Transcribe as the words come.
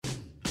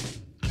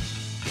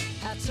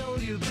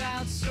told you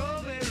about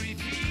strawberry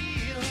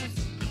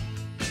fields.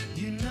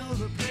 You know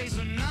the place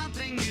where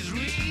nothing is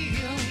real.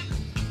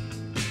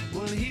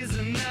 Well, here's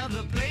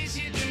another place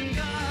you can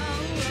go,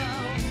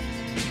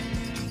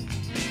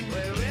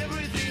 where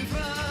everything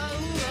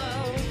flows.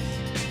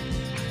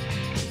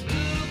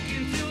 Look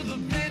into the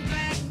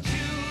bed-back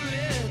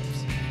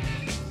tulips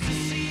to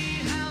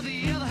see how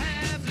the other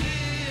half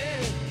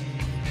lives.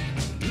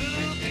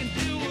 Look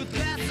into a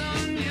glass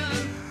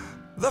onion.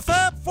 The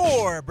Fab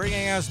Four,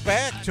 bringing us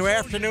back to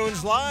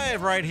Afternoons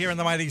Live right here in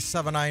the mighty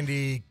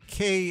 790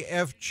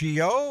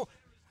 KFGO.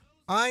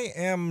 I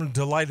am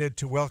delighted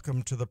to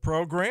welcome to the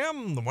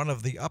program one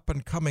of the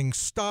up-and-coming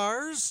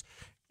stars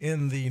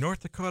in the North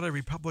Dakota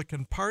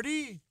Republican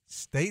Party,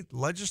 state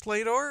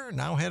legislator,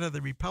 now head of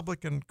the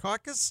Republican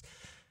caucus.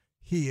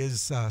 He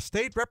is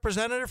state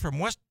representative from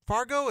West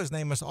Fargo. His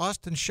name is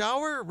Austin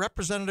Schauer.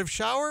 Representative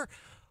Schauer,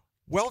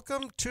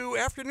 welcome to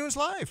Afternoons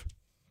Live.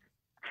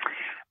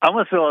 I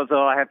almost feel as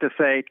though I have to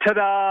say,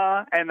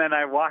 ta-da, and then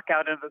I walk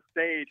out on the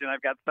stage and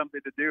I've got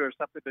something to do or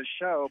something to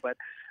show, but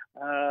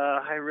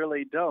I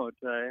really don't.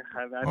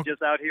 I'm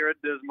just out here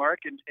at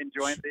Bismarck and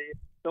enjoying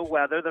the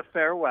weather, the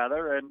fair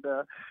weather, and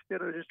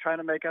just trying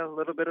to make a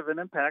little bit of an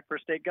impact for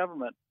state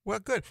government. Well,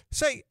 good.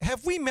 Say,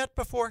 have we met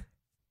before?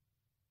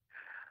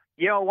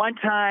 One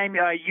time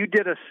you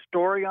did a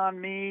story on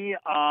me,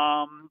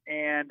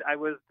 and I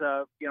was,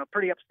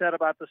 pretty upset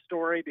about the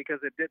story because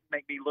it didn't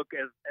make me look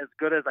as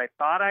good as I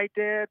thought I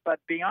did. But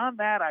beyond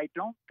that, I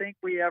don't think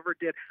we ever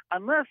did.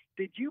 Unless,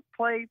 did you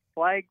play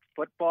flag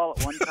football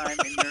at one time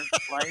in your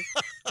life?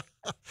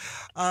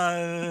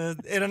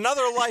 In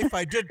another life,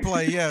 I did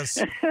play, yes.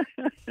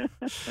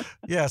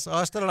 Yes,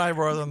 Austin and I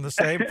were on the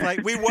same play.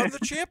 We won the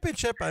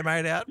championship, I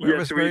might add. It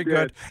was very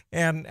good.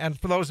 And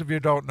for those of you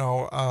who don't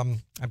know,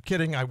 I'm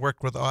kidding. I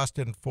worked with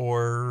Austin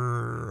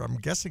for, I'm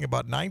guessing,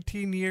 about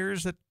 19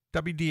 years at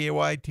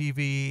WDAY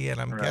TV,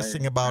 and I'm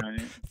guessing about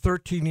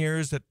 13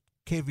 years at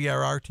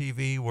KVRR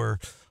TV, where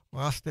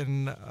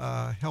Austin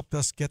helped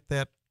us get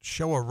that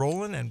show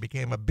a-rolling and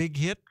became a big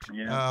hit,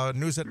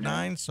 News at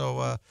 9.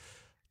 So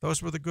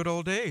those were the good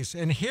old days.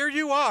 And here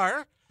you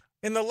are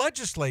in the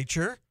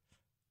legislature,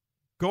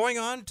 going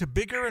on to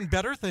bigger and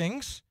better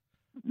things.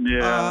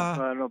 I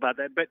don't know about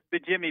that. But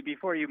Jimmy,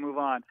 before you move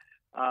on,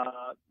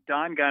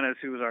 Don Gunnis,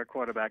 who was our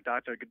quarterback,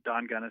 Dr.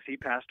 Don Gunnis, he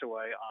passed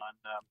away on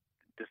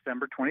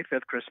December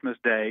 25th, Christmas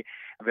Day,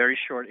 a very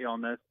short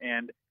illness.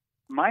 And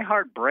my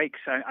heart breaks.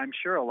 I'm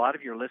sure a lot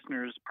of your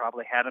listeners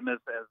probably had him as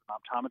an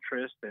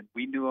optometrist, and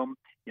we knew him,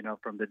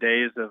 from the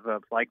days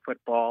of flag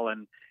football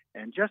and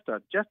just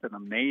an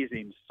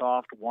amazing,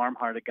 soft,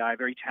 warm-hearted guy,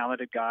 very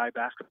talented guy,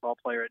 basketball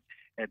player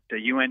at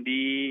UND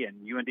and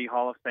UND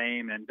Hall of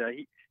Fame, and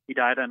he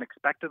died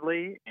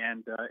unexpectedly,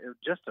 and it was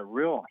just a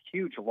real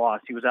huge loss.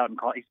 He's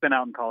been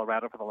out in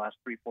Colorado for the last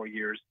 3-4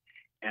 years,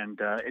 and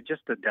it's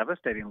just a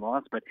devastating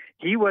loss. But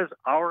he was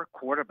our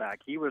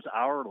quarterback. He was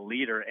our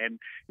leader, and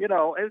it's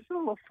a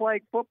little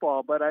flag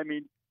football, but I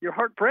mean, your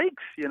heart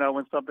breaks,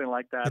 when something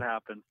like that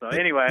happens. So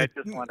anyway, I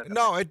just wanted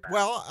to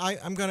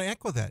I'm going to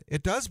echo that.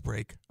 It does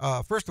break.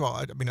 First of all,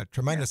 I mean, a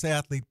tremendous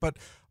athlete, but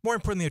more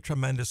importantly, a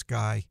tremendous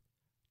guy.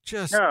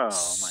 Just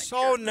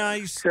so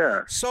nice,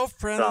 so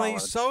friendly,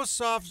 so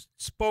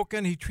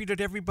soft-spoken. He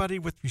treated everybody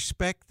with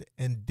respect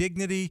and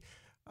dignity.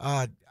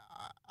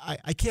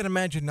 I can't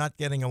imagine not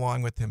getting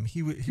along with him.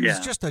 He was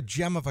just a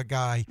gem of a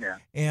guy,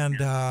 and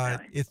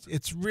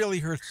it's really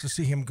hurts to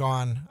see him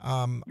gone.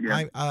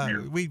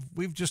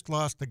 We've just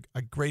lost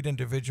a great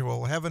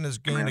individual. Heaven has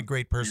gained a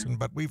great person,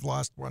 but we've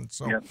lost one.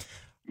 So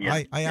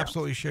I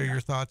absolutely share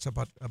your thoughts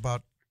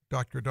about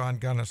Dr. Don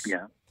Gunnis.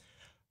 Yeah.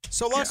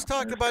 So let's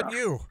talk about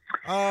you.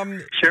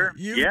 Sure.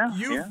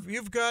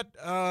 You've got,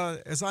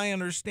 as I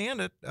understand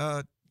it,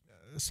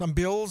 some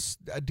bills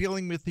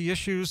dealing with the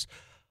issues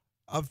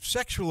of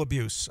sexual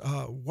abuse.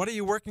 What are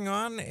you working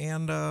on,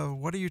 and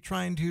what are you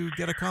trying to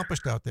get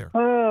accomplished out there?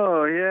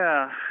 Oh,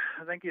 yeah.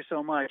 Thank you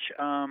so much.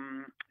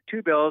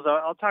 2 bills.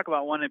 I'll talk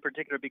about one in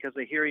particular because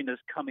the hearing is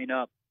coming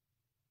up.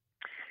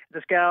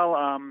 This gal,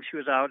 she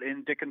was out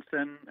in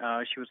Dickinson.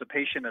 She was a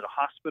patient at a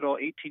hospital,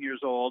 18 years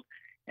old,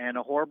 and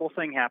a horrible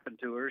thing happened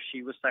to her.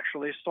 She was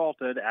sexually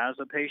assaulted as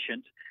a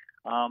patient.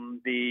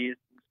 The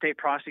state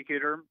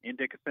prosecutor in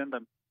Dickinson,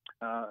 the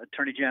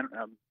attorney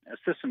general,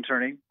 assistant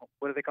attorney,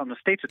 what do they call him, the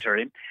state's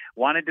attorney,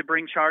 wanted to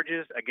bring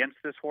charges against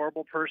this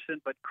horrible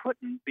person, but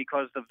couldn't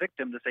because the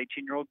victim, this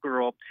 18-year-old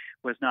girl,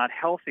 was not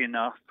healthy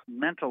enough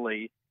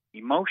mentally,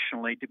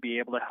 emotionally, to be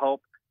able to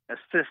help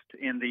assist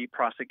in the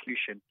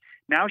prosecution.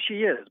 Now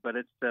she is, but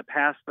it's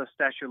past the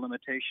statute of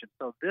limitations.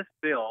 So this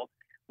bill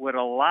would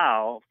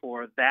allow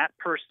for that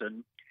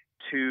person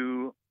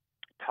to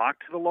talk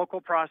to the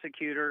local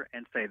prosecutor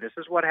and say, this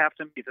is what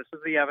happened, this is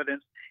the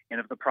evidence, and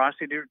if the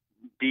prosecutor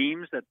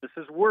deems that this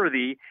is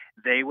worthy,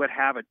 they would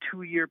have a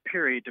 2-year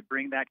period to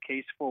bring that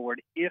case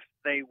forward if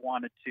they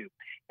wanted to.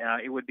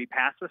 It would be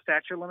past the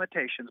statute of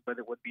limitations, but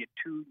it would be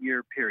a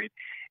 2-year period.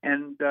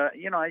 And,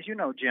 as you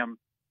know, Jim,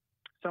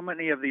 so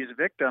many of these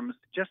victims,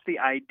 just the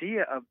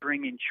idea of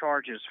bringing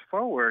charges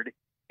forward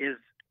is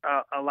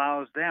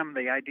allows them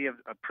the idea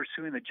of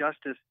pursuing the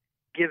justice,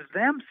 gives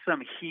them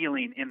some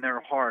healing in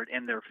their heart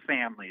and their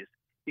families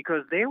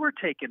because they were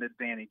taken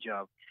advantage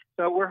of.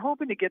 So we're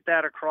hoping to get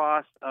that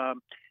across.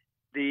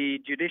 The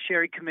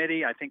Judiciary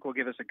Committee, I think, will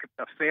give us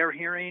a fair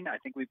hearing. I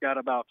think we've got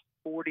about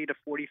 40 to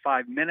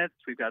 45 minutes.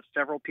 We've got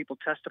several people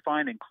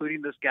testifying,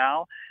 including this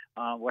gal.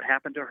 What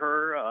happened to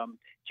her?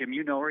 Jim,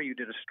 you know her. You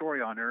did a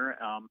story on her.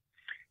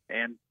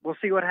 And we'll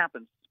see what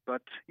happens.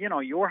 But, you know,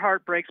 your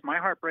heart breaks, my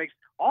heart breaks.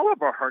 All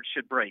of our hearts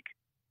should break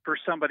for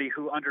somebody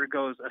who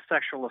undergoes a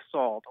sexual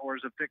assault or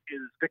is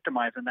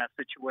victimized in that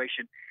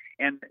situation.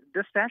 And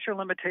this statute of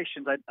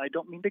limitations, I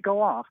don't mean to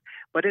go off,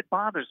 but it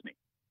bothers me.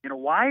 You know,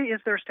 why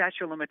is there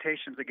statute of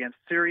limitations against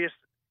serious,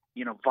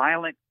 you know,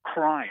 violent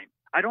crime?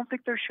 I don't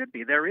think there should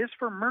be. There is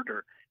for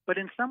murder. But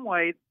in some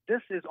way,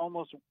 this is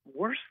almost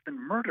worse than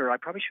murder. I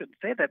probably shouldn't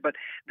say that, but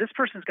this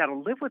person's got to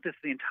live with this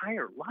the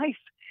entire life.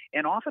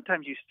 And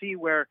oftentimes you see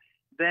where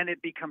then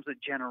it becomes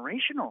a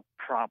generational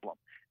problem.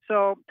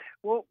 So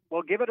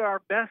we'll give it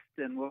our best,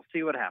 and we'll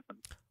see what happens.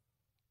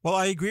 Well,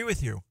 I agree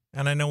with you,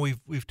 and I know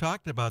we've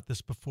talked about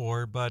this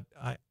before, but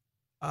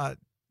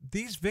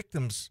these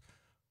victims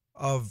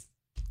of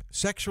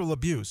sexual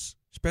abuse,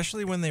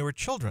 especially when they were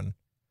children,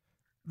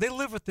 they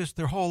live with this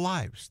their whole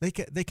lives. They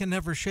can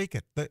never shake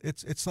it.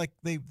 It's like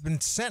they've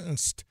been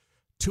sentenced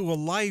to a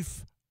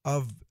life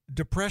of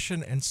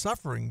depression and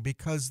suffering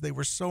because they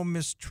were so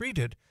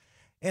mistreated.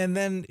 And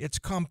then it's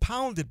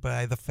compounded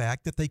by the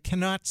fact that they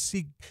cannot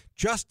seek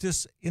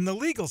justice in the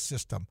legal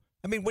system.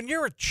 I mean, when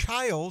you're a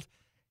child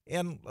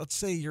and let's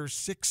say you're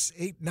 6,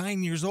 8,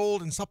 9 years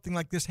old and something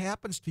like this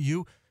happens to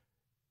you,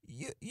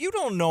 you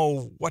don't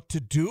know what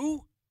to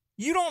do.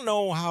 You don't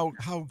know how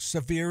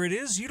severe it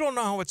is. You don't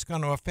know how it's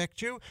going to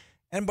affect you.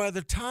 And by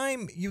the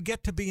time you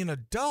get to be an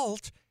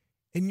adult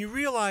and you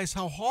realize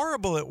how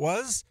horrible it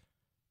was,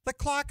 the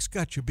clock's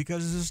got you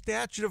because there's a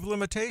statute of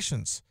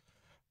limitations.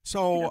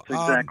 So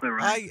that's exactly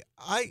right.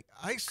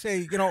 I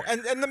say, you know,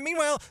 and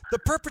meanwhile, the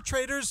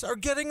perpetrators are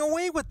getting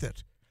away with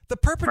it. The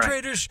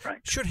perpetrators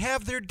should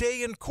have their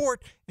day in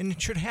court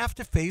and should have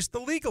to face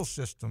the legal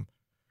system.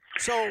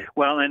 So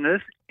well, in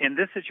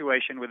this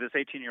situation with this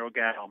 18-year-old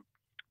gal,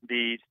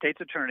 the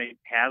state's attorney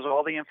has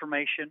all the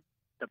information.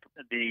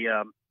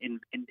 The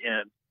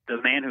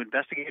man who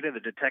investigated, the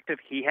detective,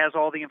 he has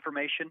all the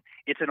information.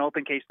 It's an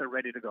open case. They're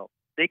ready to go.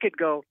 They could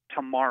go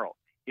tomorrow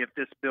if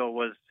this bill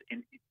was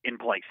in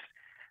place.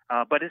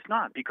 But it's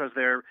not because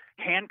they're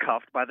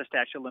handcuffed by the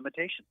statute of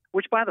limitations,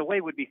 which, by the way,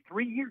 would be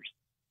 3 years.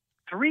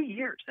 3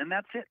 years, and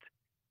that's it.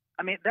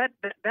 I mean,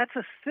 that's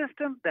a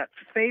system that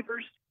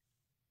favors,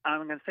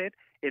 I'm going to say it,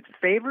 it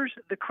favors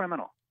the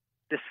criminal.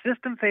 The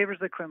system favors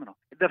the criminal.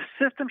 The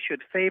system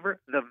should favor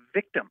the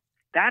victim.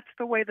 That's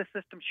the way the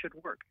system should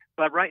work.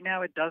 But right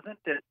now it doesn't.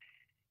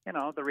 You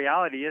know, the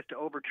reality is to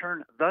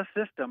overturn the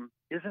system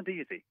isn't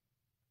easy.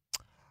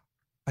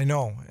 I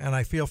know, and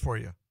I feel for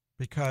you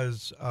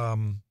because,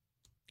 and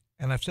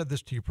I've said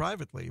this to you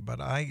privately,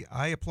 but I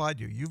applaud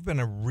you. You've been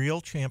a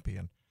real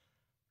champion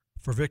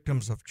for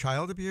victims of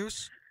child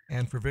abuse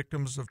and for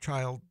victims of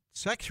child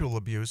sexual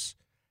abuse,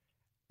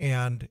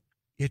 and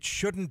it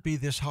shouldn't be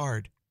this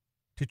hard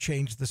to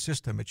change the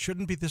system. It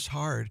shouldn't be this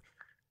hard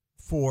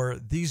for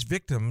these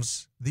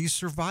victims, these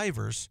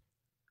survivors,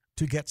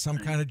 to get some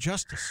kind of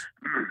justice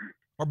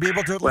or be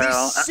able to at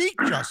least seek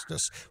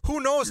justice. Who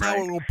knows how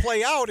it will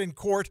play out in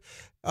court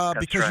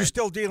because you're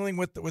still dealing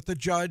with the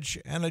judge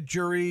and a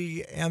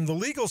jury and the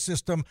legal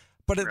system,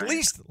 but at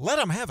least let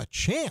them have a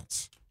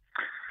chance.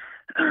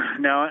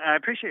 No, I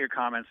appreciate your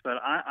comments, but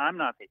I'm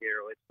not the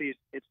hero.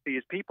 It's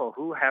these people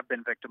who have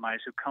been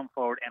victimized who come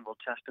forward and will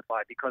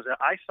testify, because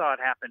I saw it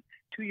happen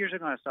 2 years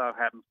ago. I saw it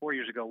happen 4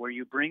 years ago, where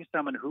you bring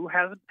someone who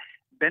hasn't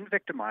been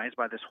victimized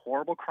by this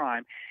horrible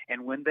crime,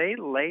 and when they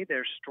lay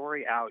their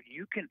story out,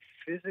 you can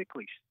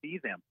physically see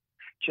them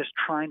just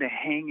trying to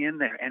hang in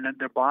there, and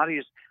their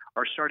bodies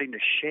are starting to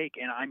shake.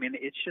 And I mean,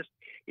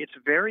 it's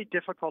very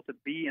difficult to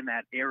be in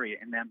that area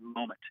in that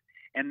moment.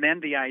 And then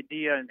the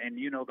idea, and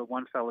you know, the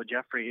one fellow,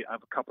 Jeffrey,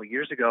 of a couple of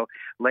years ago,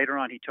 later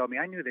on, he told me,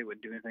 I knew they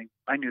wouldn't do anything.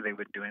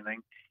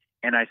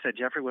 And I said,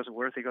 Jeffrey, was it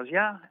worth it? He goes,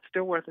 yeah, it's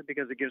still worth it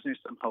because it gives me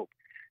some hope.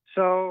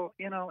 So,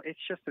 you know, it's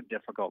just a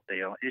difficult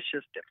deal. It's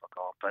just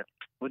difficult, but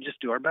we'll just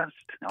do our best.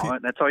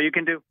 That's all you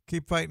can do.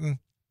 Keep fighting.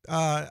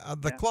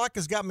 The clock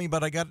has got me,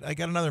 but I got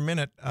another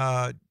minute.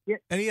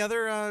 Any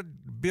other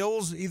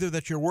bills, either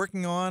that you're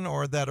working on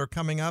or that are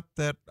coming up,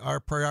 that are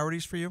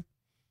priorities for you?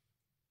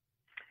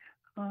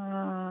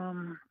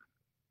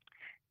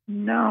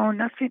 No,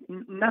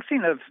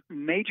 nothing of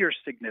major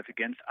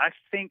significance. I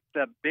think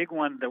the big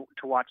one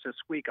to watch this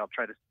week, I'll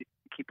try to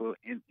keep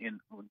in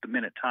the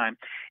minute time,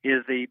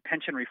 is the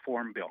pension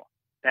reform bill.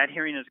 That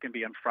hearing is going to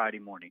be on Friday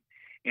morning.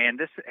 And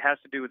this has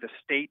to do with the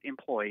state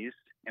employees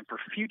and for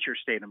future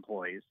state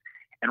employees.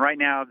 And right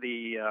now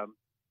the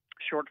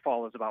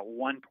shortfall is about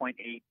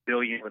 $1.8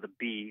 billion with a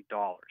B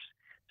dollars.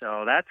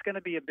 So that's going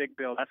to be a big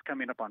bill. That's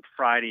coming up on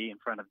Friday in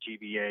front of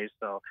GVA.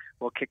 So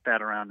we'll kick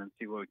that around and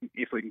see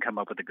if we can come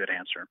up with a good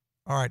answer.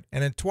 All right.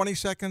 And in 20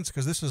 seconds,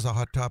 because this is a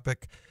hot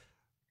topic,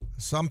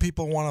 Some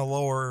people want to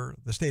lower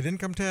the state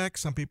income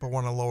tax. Some people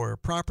want to lower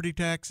property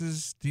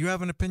taxes. Do you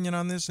have an opinion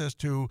on this as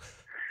to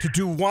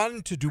do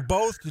one, to do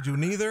both, to do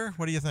neither?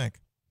 What do you think?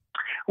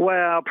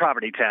 Well,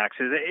 property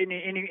taxes.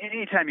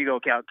 Anytime you go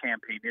out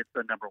campaign, it's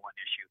the number one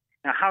issue.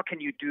 Now, how can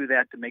you do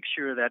that to make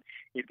sure that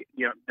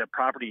the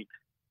property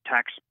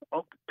tax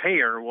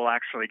payer will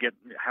actually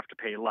have to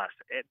pay less?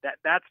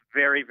 That's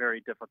very,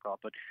 very difficult.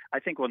 But I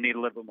think we'll need a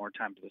little bit more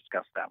time to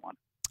discuss that one.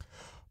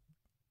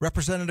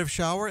 Representative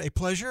Schauer, a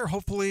pleasure.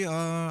 Hopefully,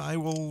 I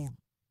will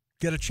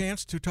get a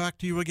chance to talk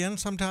to you again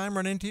sometime,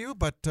 run into you.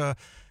 But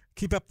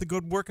keep up the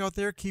good work out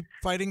there. Keep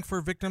fighting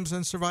for victims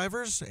and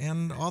survivors,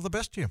 and all the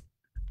best to you.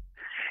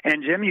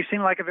 And Jim, you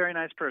seem like a very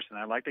nice person.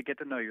 I'd like to get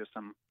to know you at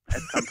some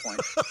point.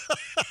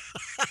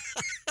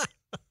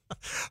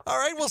 All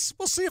right, we'll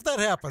see if that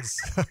happens.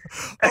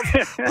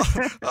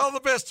 All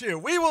the best to you.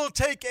 We will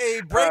take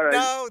a break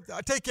now.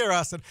 Take care,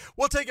 Austin.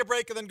 We'll take a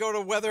break and then go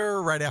to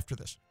weather right after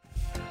this.